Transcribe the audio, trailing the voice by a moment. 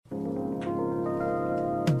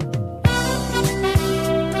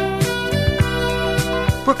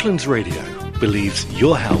Brooklands Radio believes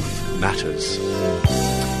your health matters.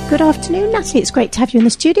 Good afternoon, Natty. It's great to have you in the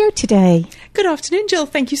studio today. Good afternoon, Jill.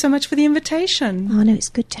 Thank you so much for the invitation. Oh, no, it's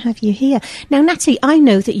good to have you here. Now, Natty, I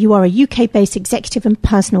know that you are a UK-based executive and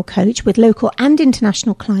personal coach with local and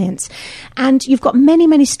international clients, and you've got many,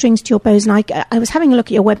 many strings to your bows. And I was having a look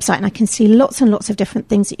at your website, and I can see lots and lots of different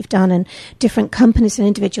things that you've done and different companies and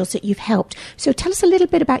individuals that you've helped. So tell us a little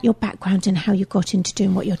bit about your background and how you got into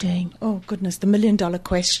doing what you're doing. Oh, goodness, the million-dollar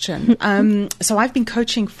question. So I've been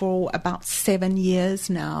coaching for about 7 years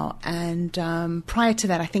now, and prior to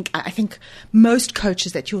that, I think most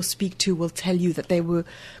coaches that you'll speak to will tell you that they were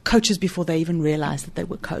coaches before they even realized that they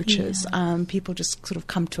were coaches. Yeah. People just sort of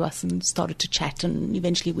come to us and started to chat, and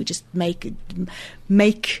eventually we just make a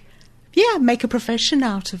profession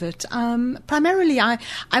out of it. Primarily,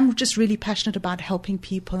 I'm just really passionate about helping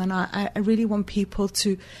people, and I really want people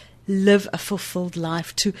to live a fulfilled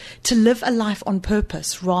life, to live a life on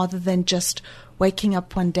purpose rather than just waking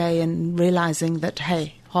up one day and realizing that,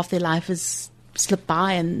 hey, half their life has slipped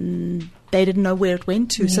by and they didn't know where it went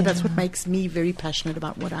to. Yeah. So that's what makes me very passionate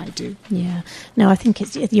about what I do. Yeah. No, I think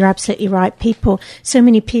you're absolutely right. So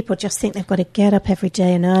many people just think they've got to get up every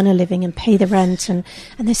day and earn a living and pay the rent. And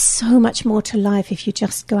there's so much more to life if you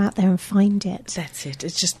just go out there and find it. That's it.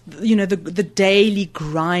 It's just, the daily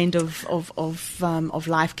grind of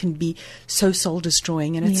life can be so soul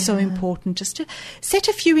destroying. And it's so important just to set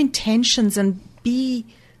a few intentions and be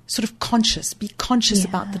sort of conscious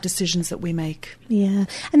about the decisions that we make. Yeah.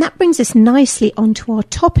 And that brings us nicely onto our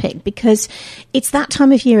topic, because it's that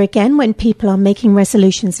time of year again when people are making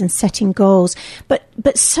resolutions and setting goals.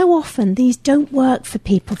 But so often these don't work for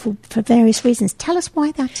people for various reasons. Tell us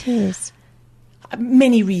why that is.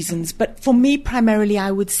 Many reasons, but for me, primarily,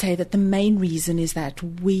 I would say that the main reason is that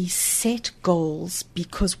we set goals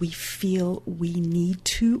because we feel we need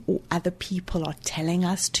to, or other people are telling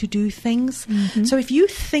us to do things. Mm-hmm. So if you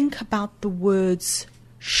think about the words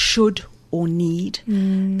should or need,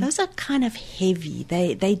 those are kind of heavy.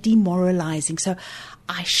 They're demoralizing. So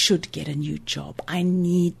I should get a new job. I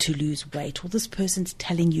need to lose weight. Or this person's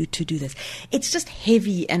telling you to do this. It's just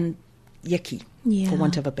heavy and yucky, for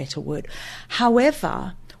want of a better word.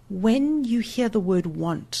 However, when you hear the word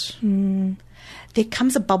want, there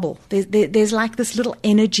comes a bubble. There's like this little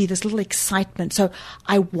energy, this little excitement. So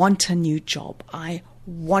I want a new job. I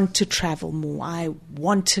want to travel more. I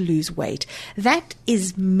want to lose weight. That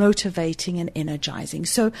is motivating and energizing.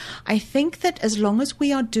 So I think that as long as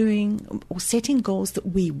we are doing or setting goals that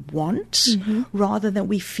we want, rather than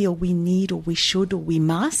we feel we need or we should or we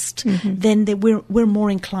must, then we're more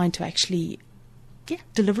inclined to actually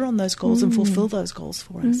deliver on those goals and fulfill those goals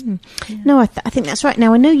for us. Yeah. No, I think that's right.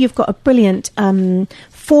 Now, I know you've got a brilliant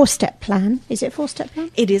 4-step plan. Is it a 4-step plan?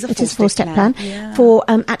 It is a 4-step plan for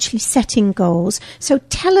actually setting goals. So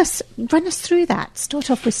run us through that. Start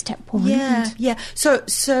off with step 1. Yeah. So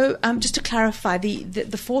just to clarify,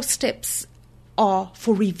 the 4 steps are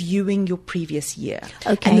for reviewing your previous year.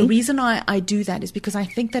 Okay. And the reason I do that is because I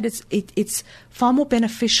think that it's far more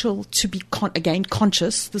beneficial to be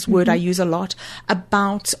conscious, this word I use a lot,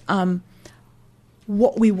 about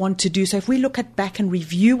what we want to do. So if we look back and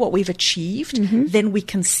review what we've achieved, then we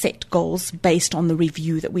can set goals based on the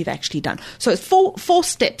review that we've actually done. So it's 4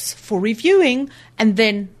 steps for reviewing, and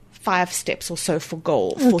then 5 steps or so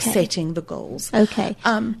for setting the goals. Okay.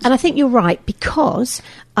 And I think you're right, because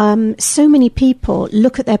so many people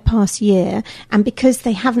look at their past year, and because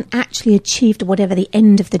they haven't actually achieved whatever the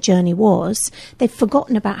end of the journey was, they've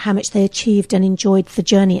forgotten about how much they achieved and enjoyed the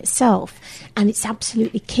journey itself. And it's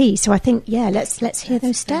absolutely key. So I think, let's hear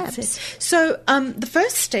those steps. So the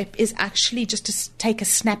first step is actually just to take a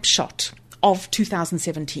snapshot of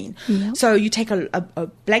 2017. Yep. So you take a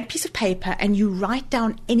blank piece of paper and you write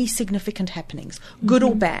down any significant happenings, good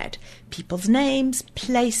or bad, people's names,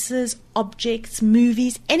 places, objects,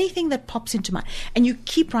 movies, anything that pops into mind. And you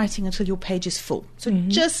keep writing until your page is full. So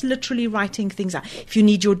just literally writing things out. If you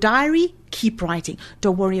need your diary, keep writing.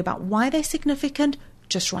 Don't worry about why they're significant.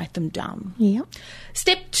 Just write them down. Yep.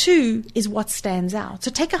 Step 2 is what stands out. So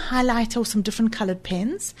take a highlighter or some different colored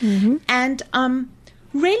pens and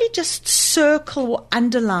really just circle or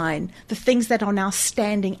underline the things that are now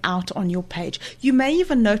standing out on your page. You may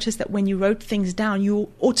even notice that when you wrote things down,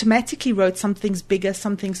 you automatically wrote some things bigger,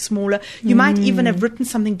 some things smaller. You might even have written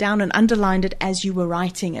something down and underlined it as you were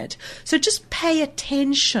writing it. So just pay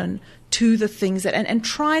attention to the things and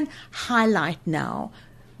try and highlight now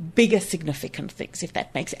bigger significant things, if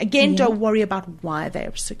that makes sense. Again, don't worry about why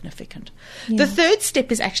they're significant. The third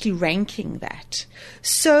step is actually ranking that.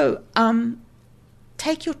 So,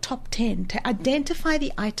 take your top 10, to identify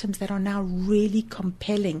the items that are now really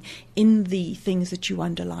compelling in the things that you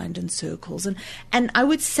underlined in circles. And I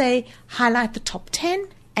would say highlight the top 10,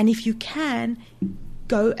 and if you can,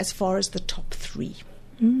 go as far as the top 3.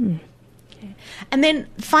 Okay. And then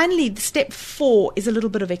finally, step 4 is a little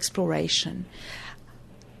bit of exploration.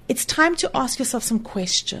 It's time to ask yourself some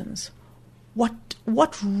questions.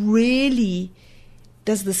 What really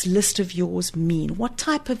does this list of yours mean? What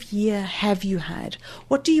type of year have you had?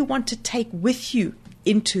 What do you want to take with you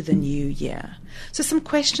into the new year? So some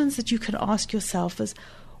questions that you can ask yourself is,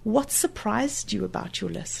 what surprised you about your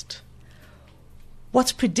list?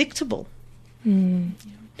 What's predictable?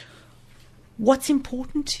 What's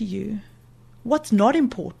important to you? What's not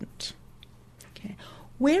important? Okay.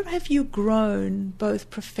 Where have you grown, both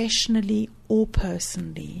professionally or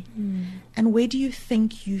personally? And where do you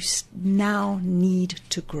think you now need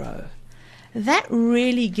to grow? That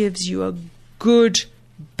really gives you a good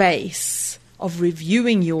base of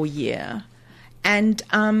reviewing your year and,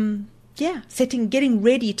 getting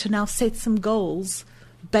ready to now set some goals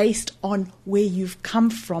based on where you've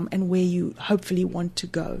come from and where you hopefully want to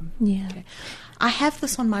go. Yeah. Okay. I have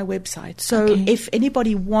this on my website, so if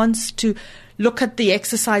anybody wants to look at the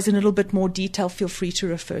exercise in a little bit more detail, feel free to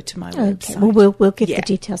refer to my website. Well, we'll give the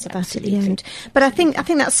details of that at the end. But I think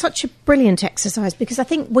that's such a brilliant exercise, because I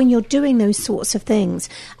think when you're doing those sorts of things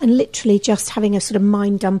and literally just having a sort of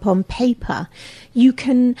mind dump on paper,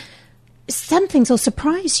 some things will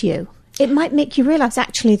surprise you. It might make you realise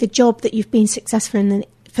actually the job that you've been successful in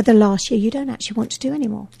for the last year, you don't actually want to do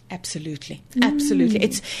anymore. Absolutely.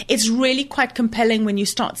 It's really quite compelling when you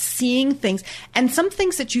start seeing things, and some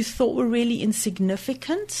things that you thought were really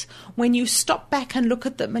insignificant, when you stop back and look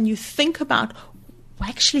at them and you think about,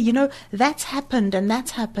 actually, that's happened and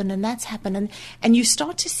that's happened and that's happened, and you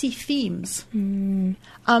start to see themes,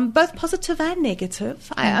 both positive and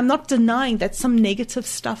negative. I'm not denying that some negative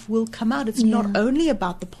stuff will come out. It's not only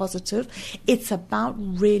about the positive, it's about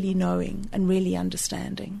really knowing and really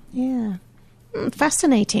understanding. Yeah.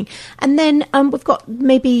 Fascinating. And then we've got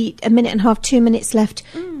maybe a minute and a half, 2 minutes left.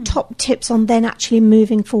 Top tips on then actually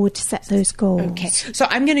moving forward to set those goals. Okay. So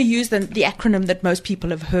I'm going to use the acronym that most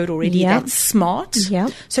people have heard already. Yeah. That's SMART. Yeah.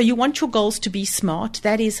 So you want your goals to be SMART.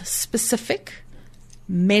 That is specific,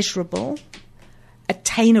 measurable,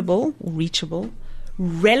 attainable or reachable,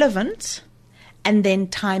 relevant, and then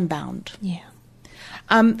time-bound. Yeah.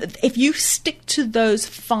 If you stick to those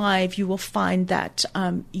 5, you will find that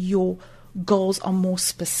your goals are more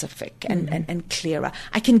specific and clearer.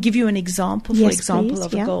 I can give you an example,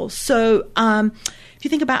 of a goal. So if you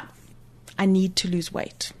think about, I need to lose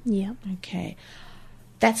weight. Yeah. Okay.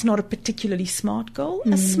 That's not a particularly smart goal.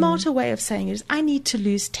 A smarter way of saying it is, I need to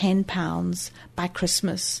lose 10 pounds by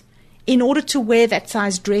Christmas in order to wear that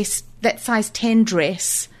size 10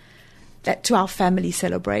 dress to our family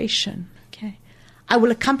celebration. I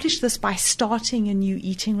will accomplish this by starting a new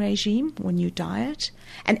eating regime or new diet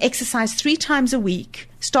and exercise 3 times a week,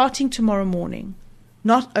 starting tomorrow morning.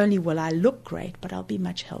 Not only will I look great, but I'll be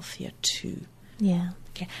much healthier too. Yeah.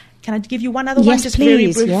 Okay. Can I give you one other one just please. very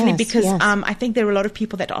briefly? Yes, because I think there are a lot of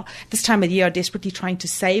people that are this time of the year are desperately trying to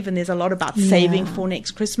save, and there's a lot about saving for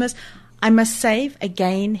next Christmas. I must save.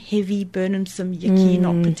 Again, heavy, burdensome, yucky,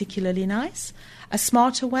 not particularly nice. A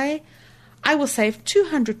smarter way, I will save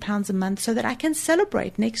 £200 a month so that I can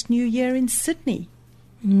celebrate next New Year in Sydney.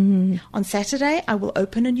 On Saturday, I will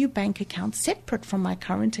open a new bank account separate from my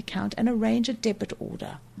current account and arrange a debit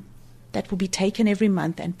order that will be taken every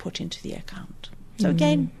month and put into the account. So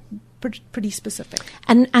again, pretty specific.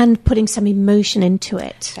 And putting some emotion into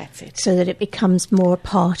it. That's it. So that it becomes more a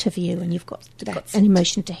part of you and you've got an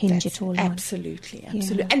emotion to hinge it all on. Absolutely.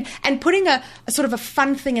 And putting a sort of a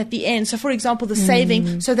fun thing at the end. So, for example, the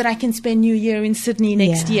saving so that I can spend New Year in Sydney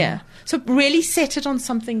next year. So really set it on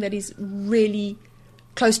something that is really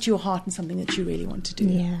close to your heart and something that you really want to do.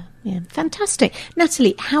 Yeah. Fantastic.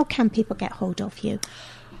 Natalie, how can people get hold of you?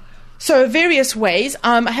 So various ways.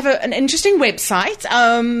 I have an interesting website.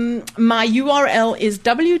 My URL is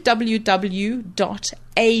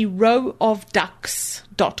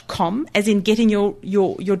www.arowofducks.com, as in getting your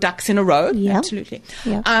ducks in a row. Yep. Absolutely.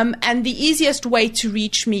 Yep. And the easiest way to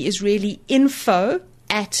reach me is really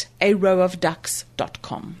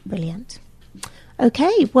info@arowofducks.com. Brilliant.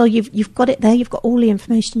 Okay, well, you've got it there. You've got all the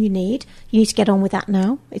information you need. You need to get on with that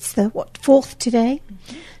now. It's the 4th today.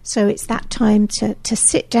 So it's that time to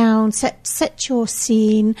sit down, set your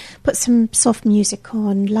scene, put some soft music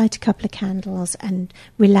on, light a couple of candles and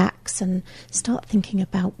relax and start thinking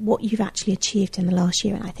about what you've actually achieved in the last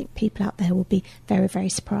year. And I think people out there will be very, very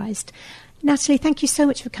surprised. Natalie, thank you so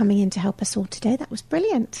much for coming in to help us all today. That was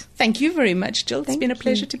brilliant. Thank you very much, Jill. It's been a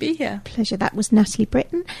pleasure to be here. Pleasure. That was Natalie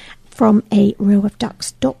Britton from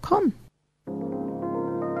arowofducks.com.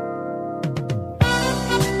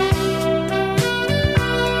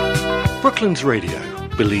 Brooklands Radio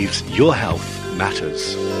believes your health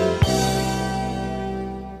matters.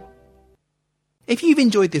 If you've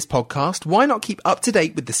enjoyed this podcast, why not keep up to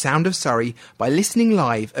date with the sound of Surrey by listening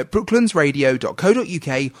live at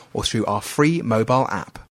brooklandsradio.co.uk or through our free mobile app.